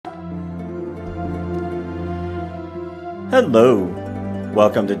Hello,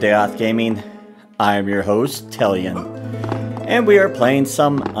 welcome to Dayoth Gaming. I am your host, Tellian, and we are playing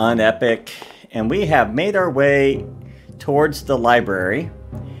some UnEpic, and we have made our way towards the library,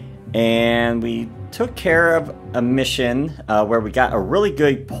 and we took care of a mission where we got a really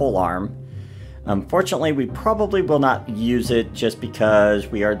good polearm. Unfortunately, we probably will not use it just because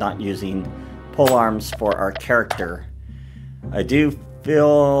we are not using polearms for our character. I do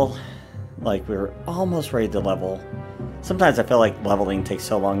feel like we're almost ready to level. Sometimes I feel like leveling takes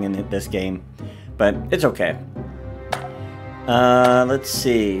so long in this game, but it's okay. Let's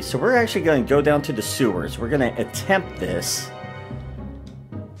see. So we're actually going to go down to the sewers. We're going to attempt this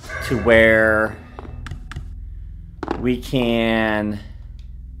to where we can...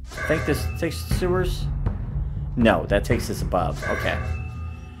 I think this takes the sewers? No, that takes us above. Okay.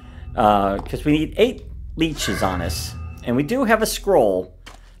 Because we need 8 leeches on us. And we do have a scroll.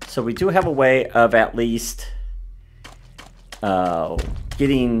 So we do have a way of at least...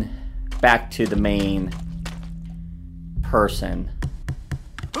 getting back to the main person.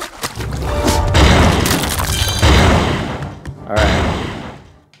 Alright.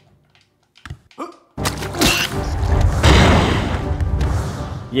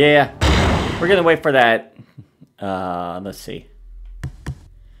 Yeah, we're gonna wait for that. Let's see.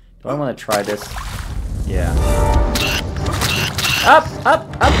 Do I want to try this? Yeah. Up, up,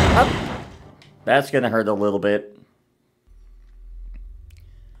 up, up. That's gonna hurt a little bit.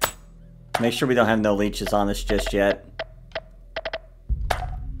 Make sure we don't have no leeches on us just yet.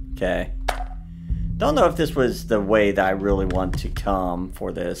 Okay. Don't know if this was the way that I really want to come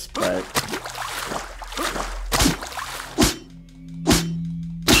for this, but...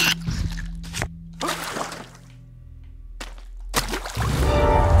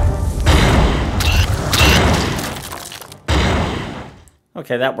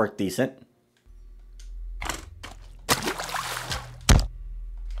 Okay, that worked decent.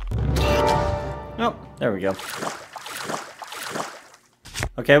 Oh, there we go.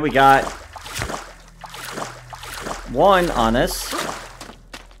 Okay, we got 1 on us.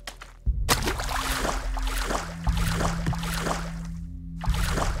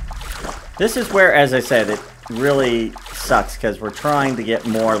 This is where, as I said, it really sucks because we're trying to get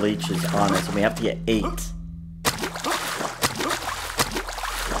more leeches on us and we have to get 8.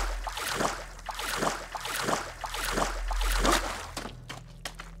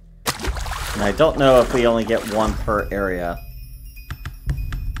 And I don't know if we only get 1 per area.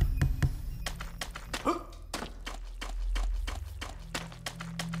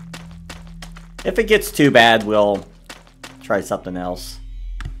 If it gets too bad, we'll try something else.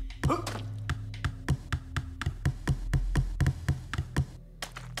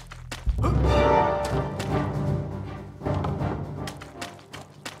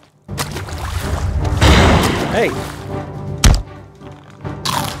 Hey!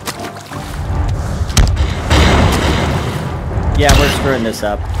 Yeah, we're screwing this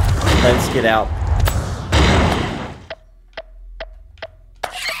up. Let's get out.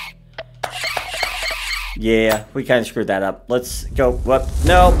 Yeah, we kind of screwed that up. Let's go. Whoop.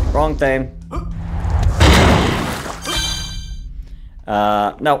 No, wrong thing.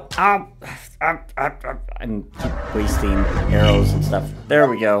 No. I'm wasting arrows and stuff. There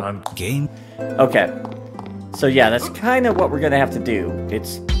we go. Game. Okay. So yeah, that's kind of what we're gonna have to do.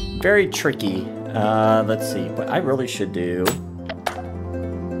 It's very tricky. Let's see. What I really should do.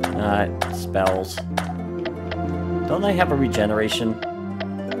 Spells. Don't I have a regeneration?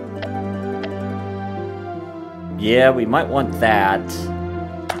 Yeah, we might want that.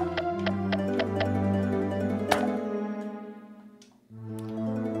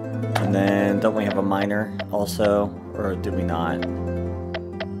 And then, don't we have a miner also? Or do we not?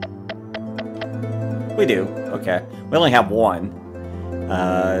 We do. Okay. We only have 1.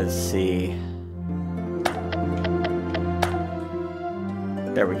 Let's see.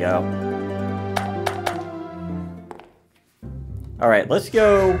 There we go. Alright, let's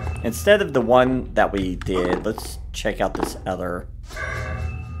go. Instead of the one that we did, let's check out this other.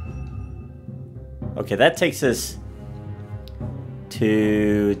 Okay, that takes us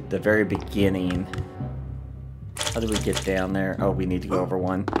to the very beginning. How do we get down there? Oh, we need to go over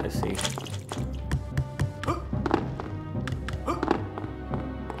 1. I see.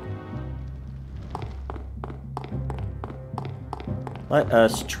 Let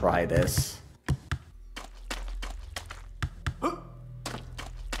us try this.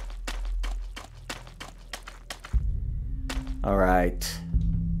 All right.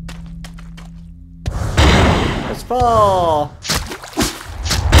 Let's fall.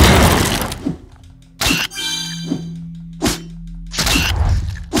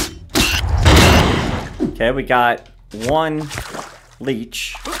 Okay, we got 1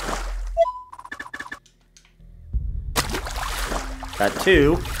 leech. Got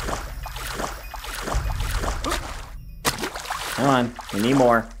 2. Come on, we need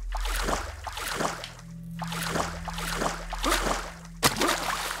more.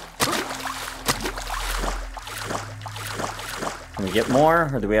 Can we get more,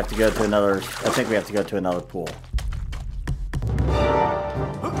 or do we have to go to another? I think we have to go to another pool.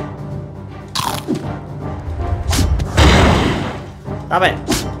 Stop it!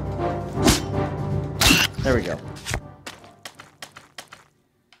 There we go.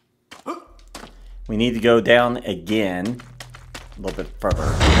 We need to go down again, a little bit further.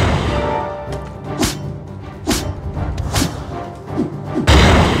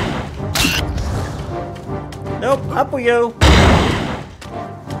 Nope, up we go.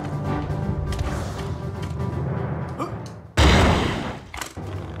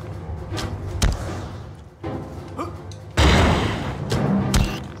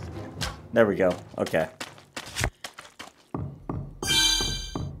 There we go. Okay.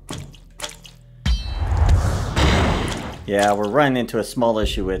 Yeah, we're running into a small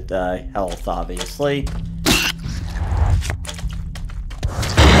issue with health, obviously.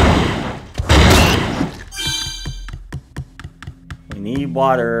 We need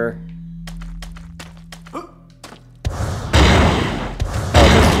water. Oh,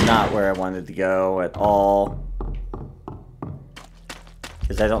 this is not where I wanted to go at all.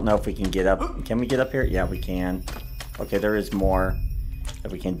 Because I don't know if we can get up. Can we get up here? Yeah, we can. Okay, there is more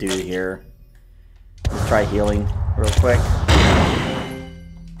that we can do here. Let's try healing real quick.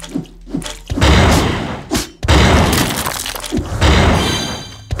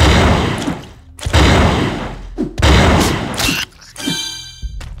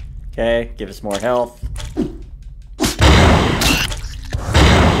 Okay, give us more health.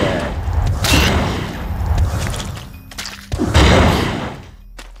 Okay.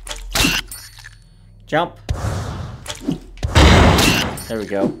 Jump. There we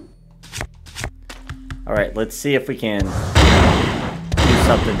go. Alright, let's see if we can do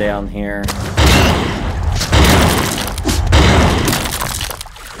something down here.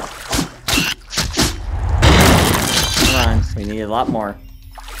 Come on, we need a lot more.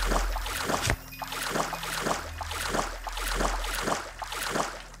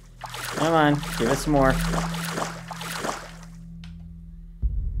 Come on, give us some more.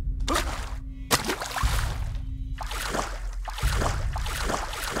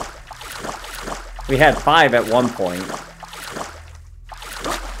 We had 5 at one point.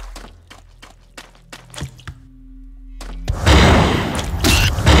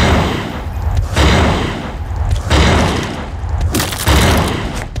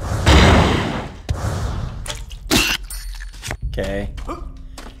 Okay.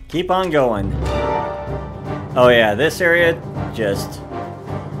 Keep on going. Oh yeah, this area just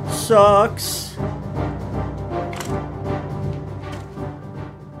sucks.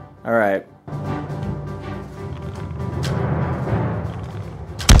 Alright.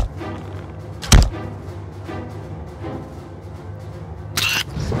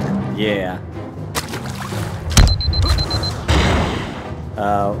 Yeah.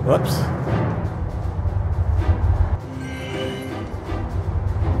 Whoops.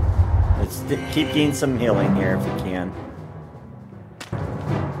 Let's keep getting some healing here if we can.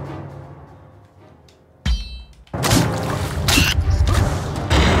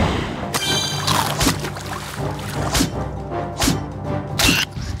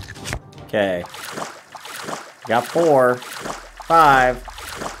 Okay. Got 4, 5,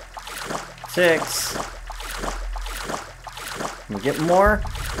 6. Can we get more?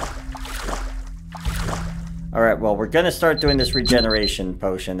 Alright, well, we're gonna start doing this regeneration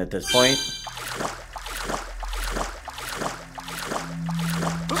potion at this point.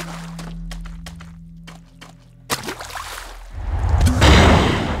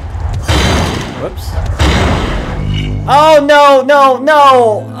 Whoops. Oh, no, no,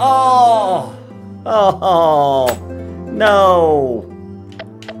 no! Oh! Oh, no!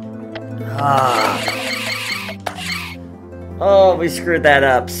 Ah. Oh, we screwed that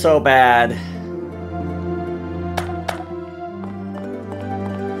up so bad.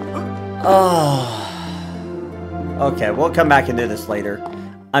 Oh. Okay, we'll come back and do this later.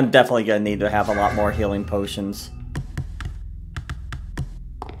 I'm definitely gonna need to have a lot more healing potions.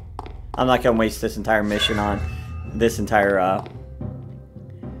 I'm not gonna waste this entire mission on this entire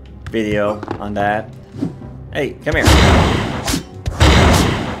video on that. Hey, come here.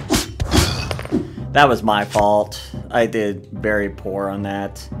 That was my fault. I did very poor on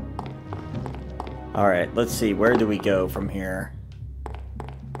that. Alright, let's see. Where do we go from here?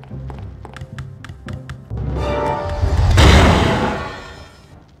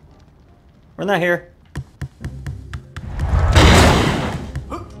 We're not here.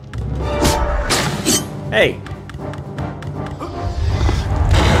 Hey.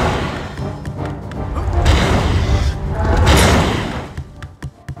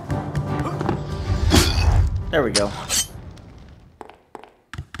 There we go.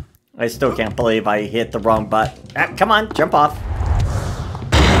 I still can't believe I hit the wrong button. Ah, come on, jump off.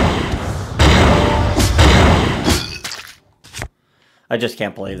 I just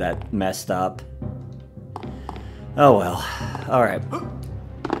can't believe that messed up. Oh well. Alright.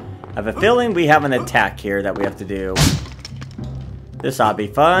 I have a feeling we have an attack here that we have to do. This ought to be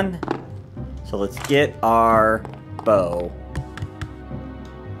fun. So let's get our bow.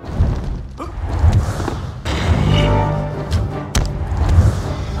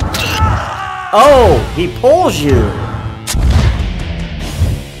 Oh, he pulls you.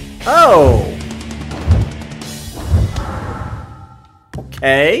 Oh.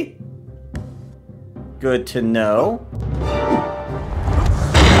 Okay. Good to know.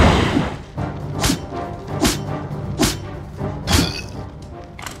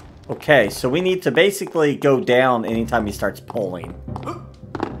 Okay, so we need to basically go down anytime he starts pulling.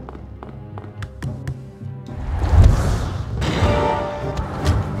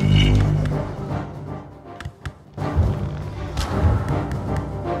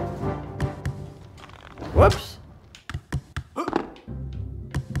 Whoops.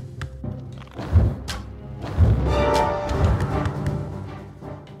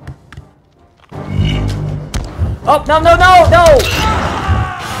 Oh, no, no, no, no!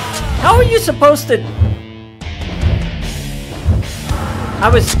 How are you supposed to... I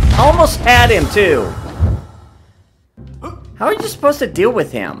was almost had him, too. How are you supposed to deal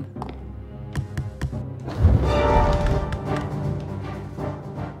with him?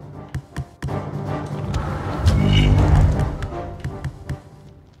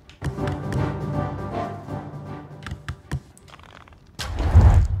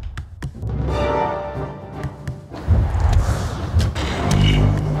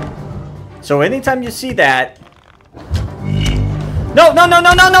 So anytime you see that... No, no, no,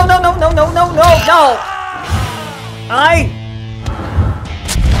 no, no, no, no, no, no, no, no, no, no!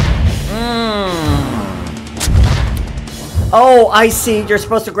 Oh, I see. You're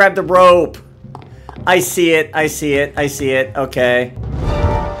supposed to grab the rope. I see it, I see it, I see it. Okay.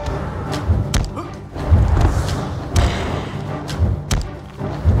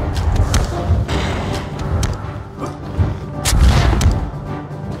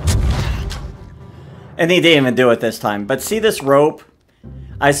 And he didn't even do it this time. But see this rope?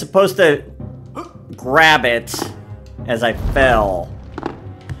 I was supposed to grab it as I fell.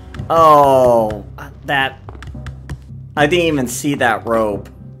 Oh, that... I didn't even see that rope.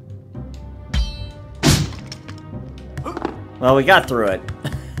 Well, we got through it.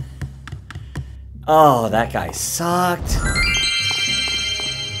 Oh, that guy sucked.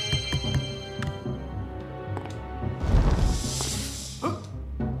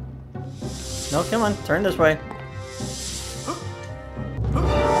 No, come on, turn this way.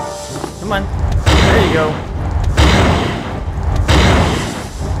 Come on. There you go.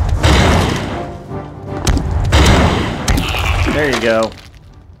 There you go.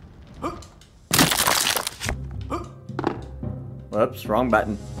 Whoops, wrong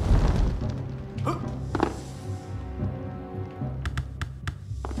button.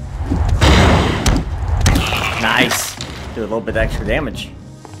 Nice. Do a little bit extra damage.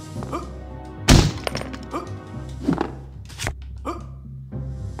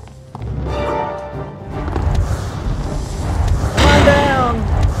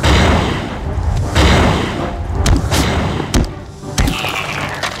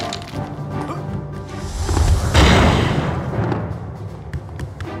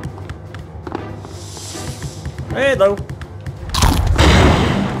 Hello.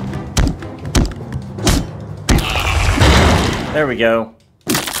 There we go.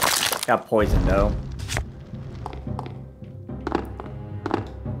 Got poisoned though.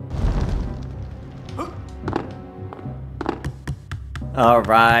 All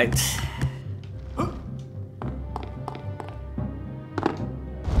right. All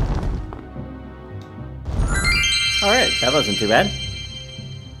right, that wasn't too bad.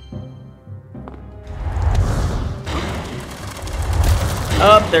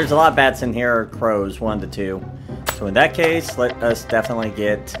 Oh, there's a lot of bats in here, or crows, 1 to 2. So in that case, let us definitely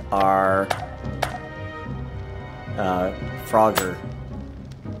get our Frogger.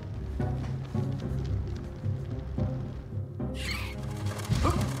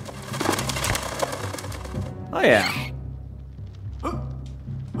 Oh yeah.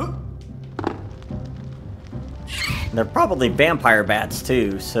 They're probably vampire bats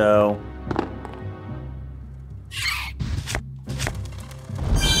too, so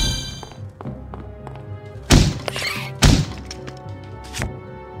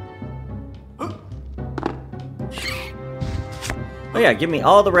yeah, give me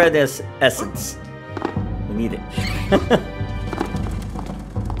all the red essence. We need it.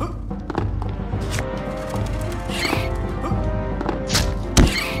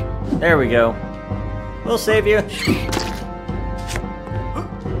 There we go. We'll save you.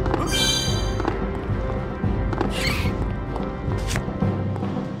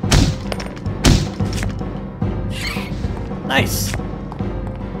 Nice.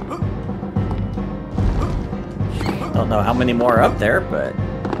 Don't know how many more are up there, but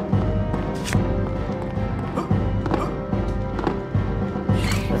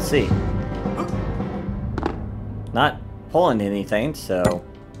let's see. Not pulling anything, so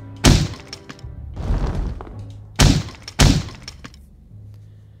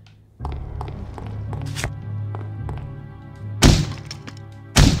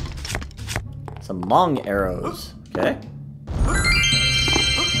some long arrows. Okay.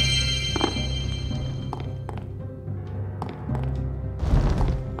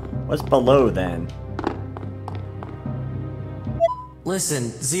 What's below then? Listen,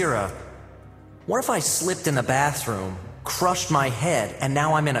 Zira. What if I slipped in the bathroom, crushed my head, and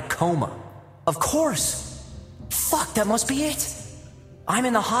now I'm in a coma? Of course! Fuck, that must be it! I'm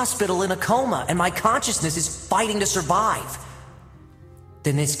in the hospital in a coma, and my consciousness is fighting to survive.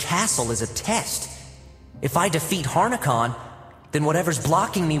 Then this castle is a test. If I defeat Harnakon, then whatever's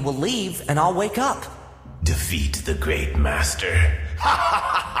blocking me will leave, and I'll wake up. Defeat the Great Master.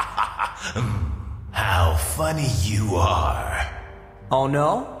 How funny you are. Oh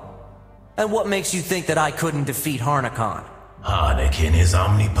no? And what makes you think that I couldn't defeat Harnakon? Harnakin is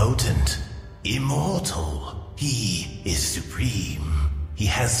omnipotent, immortal. He is supreme. He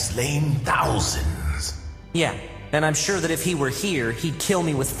has slain thousands. Yeah, and I'm sure that if he were here, he'd kill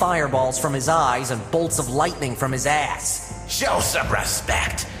me with fireballs from his eyes and bolts of lightning from his ass. Show some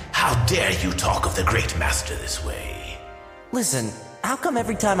respect. How dare you talk of the Great Master this way? Listen, how come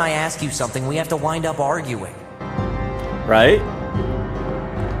every time I ask you something, we have to wind up arguing? Right?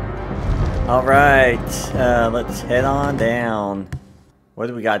 Alright, let's head on down. What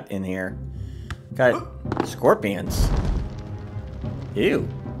do we got in here? Got scorpions. Ew.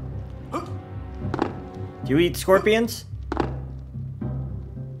 Do you eat scorpions?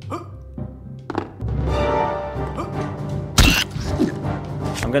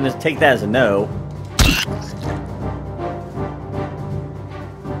 I'm gonna take that as a no.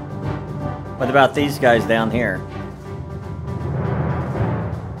 What about these guys down here?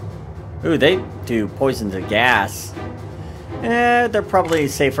 Ooh, they do poison to gas. They're probably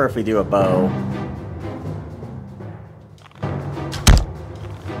safer if we do a bow.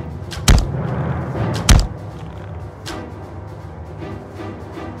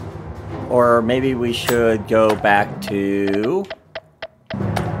 Or maybe we should go back to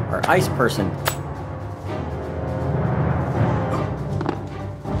our ice person.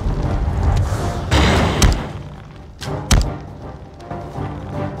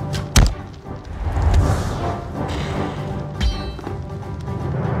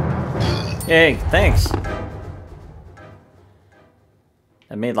 Hey, thanks.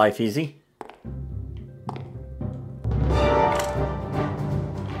 That made life easy.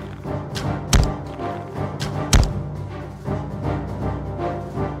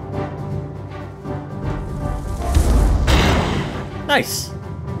 Nice.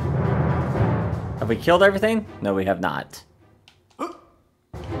 Have we killed everything? No, we have not.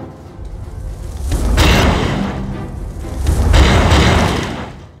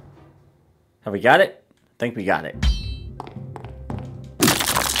 Have we got it? I think we got it.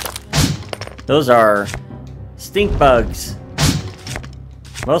 Those are stink bugs.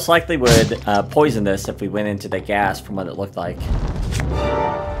 Most likely would poison us if we went into the gas from what it looked like.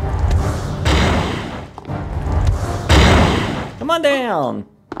 Come on down!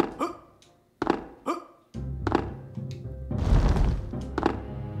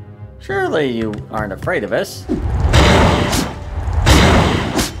 Surely you aren't afraid of us.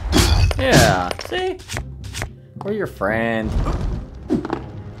 Yeah, see? We're your friend.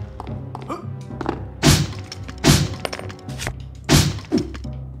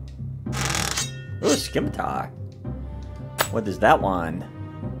 Ooh, scimitar. What is that one?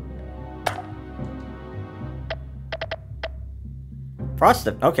 Frost.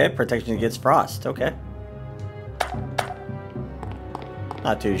 Okay, protection against frost. Okay.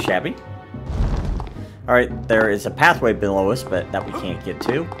 Not too shabby. Alright, there is a pathway below us, but that we can't get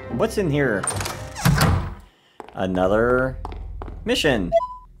to. What's in here? Another mission.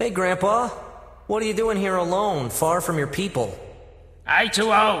 Hey, Grandpa. What are you doing here alone, far from your people? I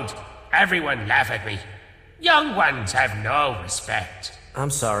too old. Everyone laugh at me. Young ones have no respect.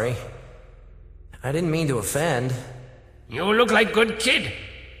 I'm sorry. I didn't mean to offend. You look like good kid.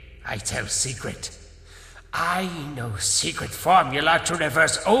 I tell secret. I know secret formula to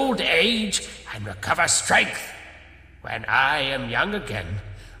reverse old age and recover strength. When I am young again,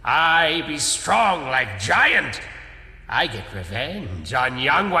 I be strong like giant. I get revenge on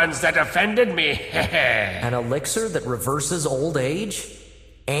young ones that offended me. An elixir that reverses old age?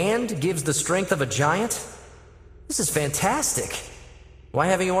 And gives the strength of a giant? This is fantastic. Why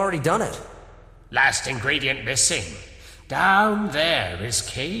haven't you already done it? Last ingredient missing. Down there is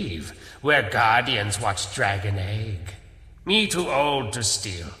cave, where guardians watch dragon egg. Me too old to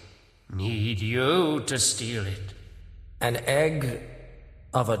steal. Need you to steal it. An egg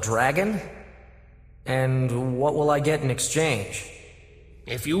of a dragon? And what will I get in exchange?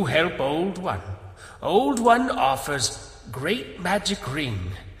 If you help Old One offers great magic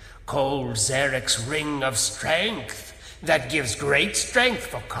ring, called Zarek's Ring of Strength, that gives great strength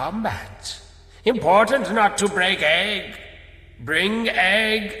for combat. Important not to break egg. Bring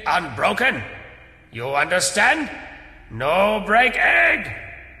egg unbroken. You understand? No break egg.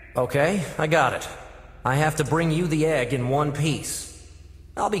 Okay, I got it. I have to bring you the egg in one piece.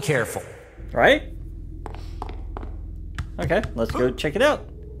 I'll be careful. Right? Okay, let's go check it out.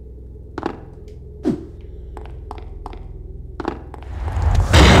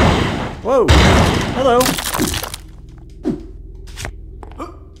 Whoa! Hello!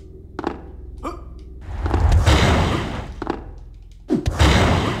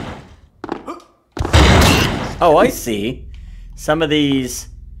 Oh, I see. Some of these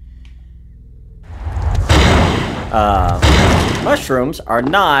mushrooms are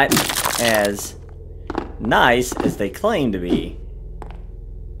not as nice as they claim to be.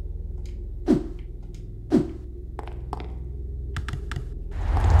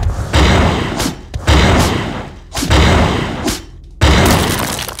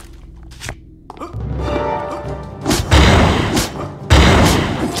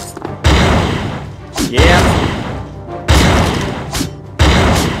 Yeah.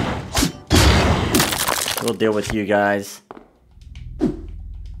 We'll deal with you guys.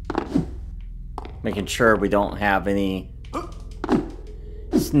 Making sure we don't have any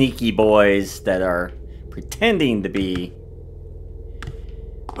sneaky boys that are pretending to be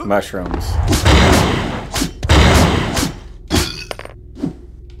mushrooms.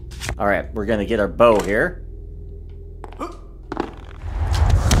 Alright, we're gonna get our bow here.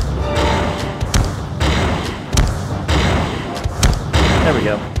 There we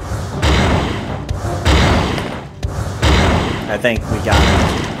go. I think we got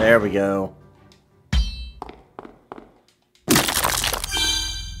it. There we go.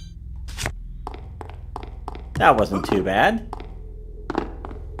 That wasn't too bad.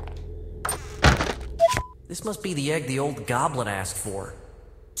 This must be the egg the old goblin asked for.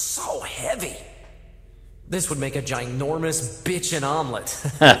 So heavy. This would make a ginormous bitchin' omelet.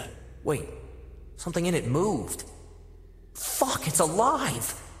 Wait, something in it moved. Fuck, it's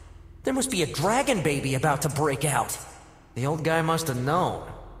alive! There must be a dragon baby about to break out. The old guy must have known,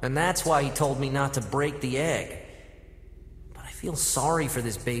 and that's why he told me not to break the egg. But I feel sorry for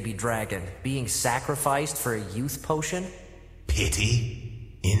this baby dragon, being sacrificed for a youth potion.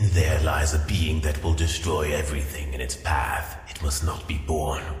 Pity? In there lies a being that will destroy everything in its path. It must not be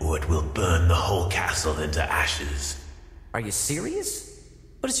born, or it will burn the whole castle into ashes. Are you serious?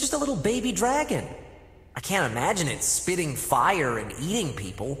 But it's just a little baby dragon. I can't imagine it spitting fire and eating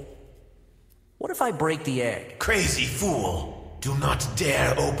people. What if I break the egg? Crazy fool! Do not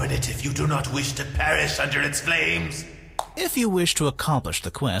dare open it if you do not wish to perish under its flames! If you wish to accomplish the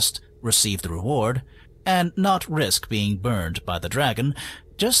quest, receive the reward, and not risk being burned by the dragon,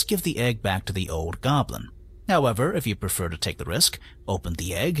 just give the egg back to the old goblin. However, if you prefer to take the risk, open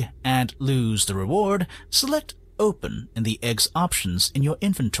the egg, and lose the reward, select Open in the egg's options in your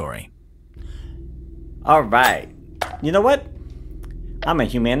inventory. Alright. You know what? I'm a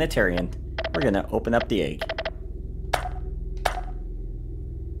humanitarian. We're gonna open up the egg.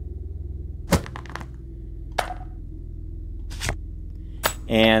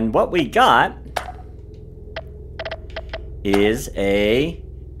 And what we got is a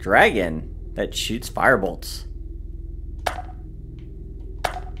dragon that shoots firebolts.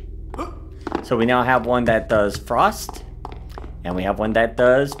 So we now have one that does frost, and we have one that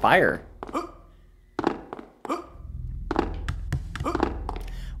does fire.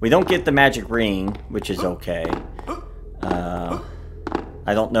 We don't get the magic ring, which is okay.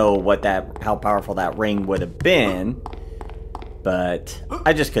 I don't know what how powerful that ring would have been, but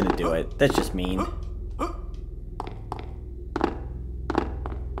I just couldn't do it. That's just mean.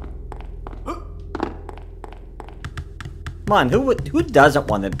 Come on, who doesn't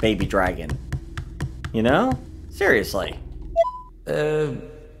want a baby dragon? You know? Seriously.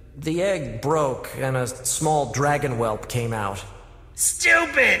 The egg broke and a small dragon whelp came out.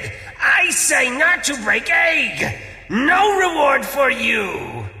 Stupid! I say not to break egg! No reward for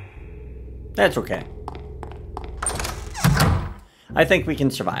you! That's okay. I think we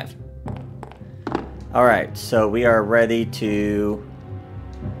can survive. Alright, so we are ready to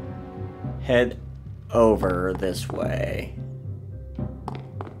head over this way.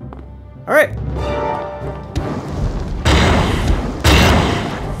 Alright.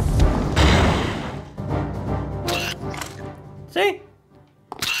 See?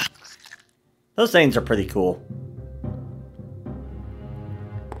 Those things are pretty cool.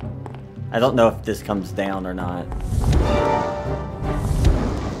 I don't know if this comes down or not.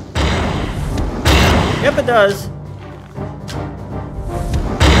 Yep, it does.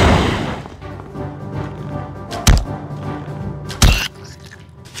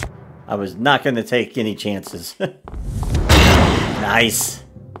 I was not going to take any chances. Nice.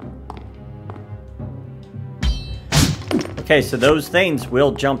 Okay, so those things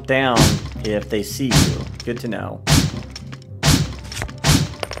will jump down if they see you. Good to know.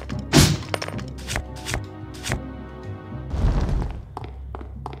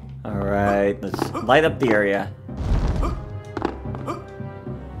 Alright, let's light up the area.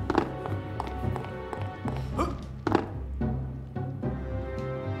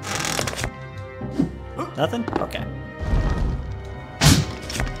 Nothing? Okay.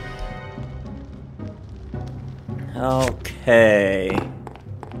 Okay.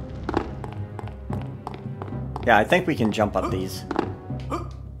 Yeah, I think we can jump up these.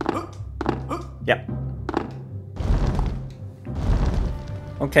 Yep.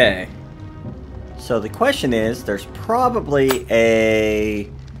 Okay. So the question is, there's probably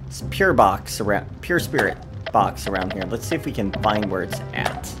a pure spirit box around here. Let's see if we can find where it's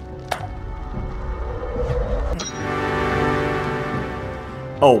at.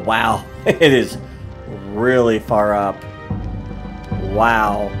 Oh wow, it is really far up.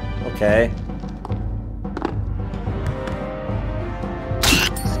 Wow. Okay.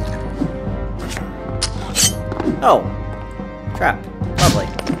 Oh, trap. Lovely.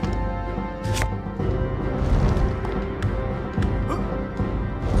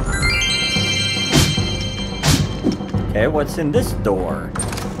 Okay, what's in this door?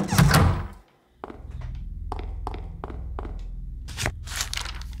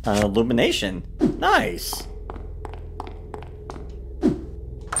 Illumination. Nice.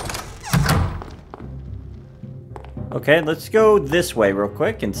 Okay, let's go this way real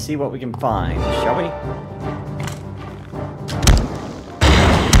quick and see what we can find, shall we?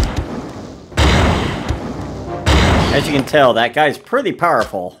 As you can tell, that guy's pretty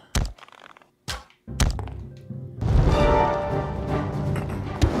powerful.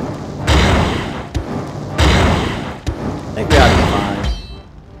 I think we ought to be fine.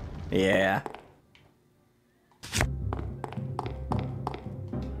 Yeah.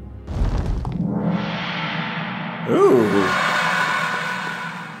 Ooh.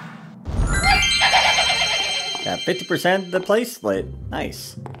 Got 50% of the place lit.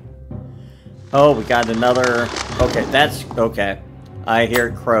 Nice. Oh, we got another... Okay, that's... Okay. I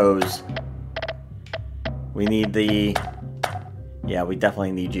hear crows. We need the... Yeah, we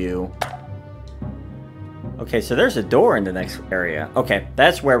definitely need you. Okay, so there's a door in the next area. Okay,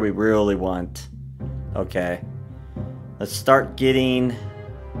 that's where we really want. Okay. Let's start getting...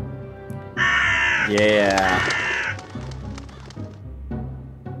 Yeah.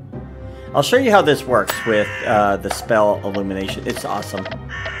 I'll show you how this works with the spell illumination. It's awesome.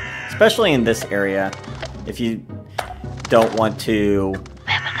 Especially in this area. If you don't want to...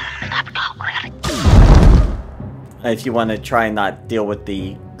 If you want to try and not deal with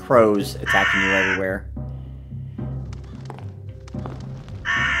the crows attacking you everywhere.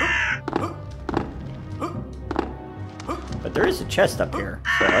 But there is a chest up here,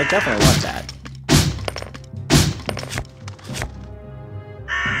 so I definitely want that.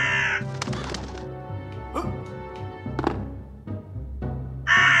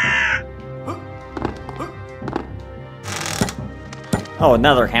 Oh,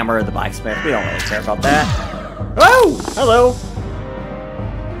 another hammer of the blacksmith. We don't really care about that. Oh! Hello!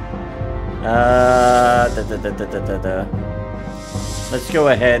 Let's go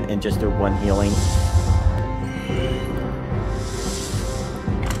ahead and just do one healing.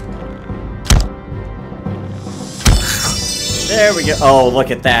 There we go. Oh,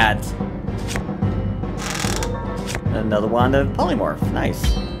 look at that. Another wand of polymorph. Nice.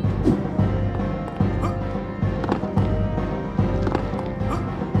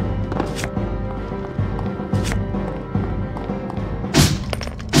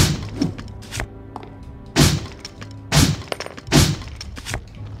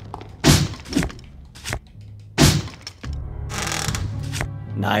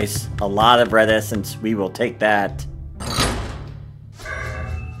 Nice. A lot of red essence. We will take that.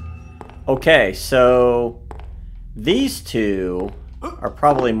 Okay, so these two are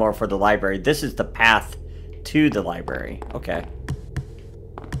probably more for the library. This is the path to the library. Okay.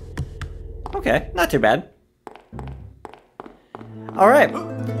 Okay, not too bad. Alright.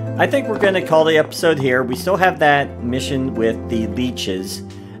 I think we're going to call the episode here. We still have that mission with the leeches.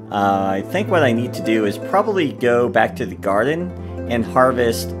 I think what I need to do is probably go back to the garden and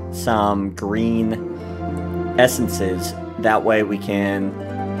harvest some green essences. That way we can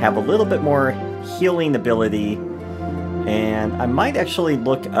have a little bit more healing ability. And I might actually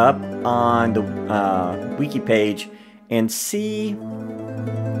look up on the wiki page and see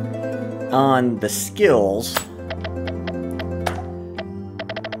on the skills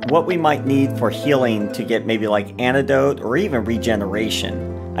what we might need for healing to get maybe like antidote or even regeneration.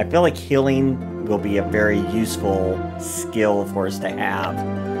 I feel like healing will be a very useful skill for us to have.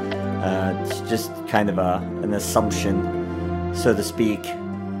 It's just kind of an assumption, so to speak.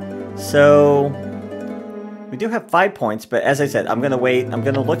 So we do have 5 points, but as I said, I'm going to wait. I'm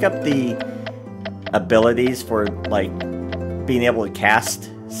going to look up the abilities for like being able to cast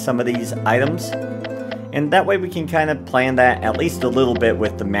some of these items. And that way we can kind of plan that at least a little bit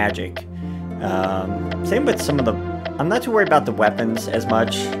with the magic. Same with some of the... I'm not too worried about the weapons as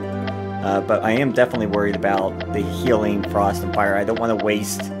much. But I am definitely worried about the healing, frost, and fire. I don't want to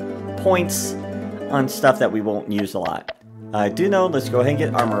waste points on stuff that we won't use a lot. I do know, let's go ahead and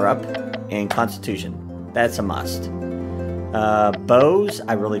get armor up. And constitution. That's a must. Bows,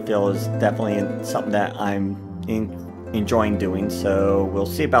 I really feel is definitely something that I'm enjoying doing. So we'll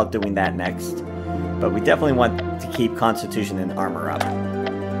see about doing that next. But we definitely want to keep constitution and armor up.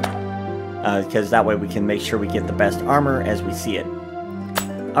 Because that way we can make sure we get the best armor as we see it.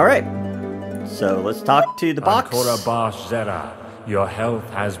 Alright. So let's talk to the box. Zera, your health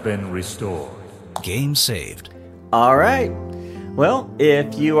has been restored. Game saved. Alright. Well,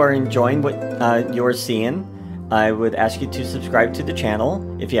 if you are enjoying what you're seeing, I would ask you to subscribe to the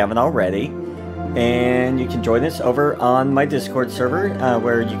channel if you haven't already. And you can join us over on my Discord server,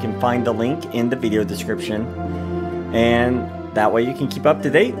 where you can find the link in the video description. And that way you can keep up to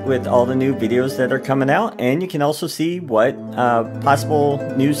date with all the new videos that are coming out. And you can also see what possible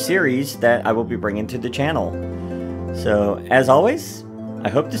new series that I will be bringing to the channel. So, as always, I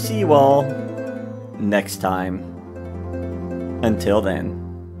hope to see you all next time. Until then.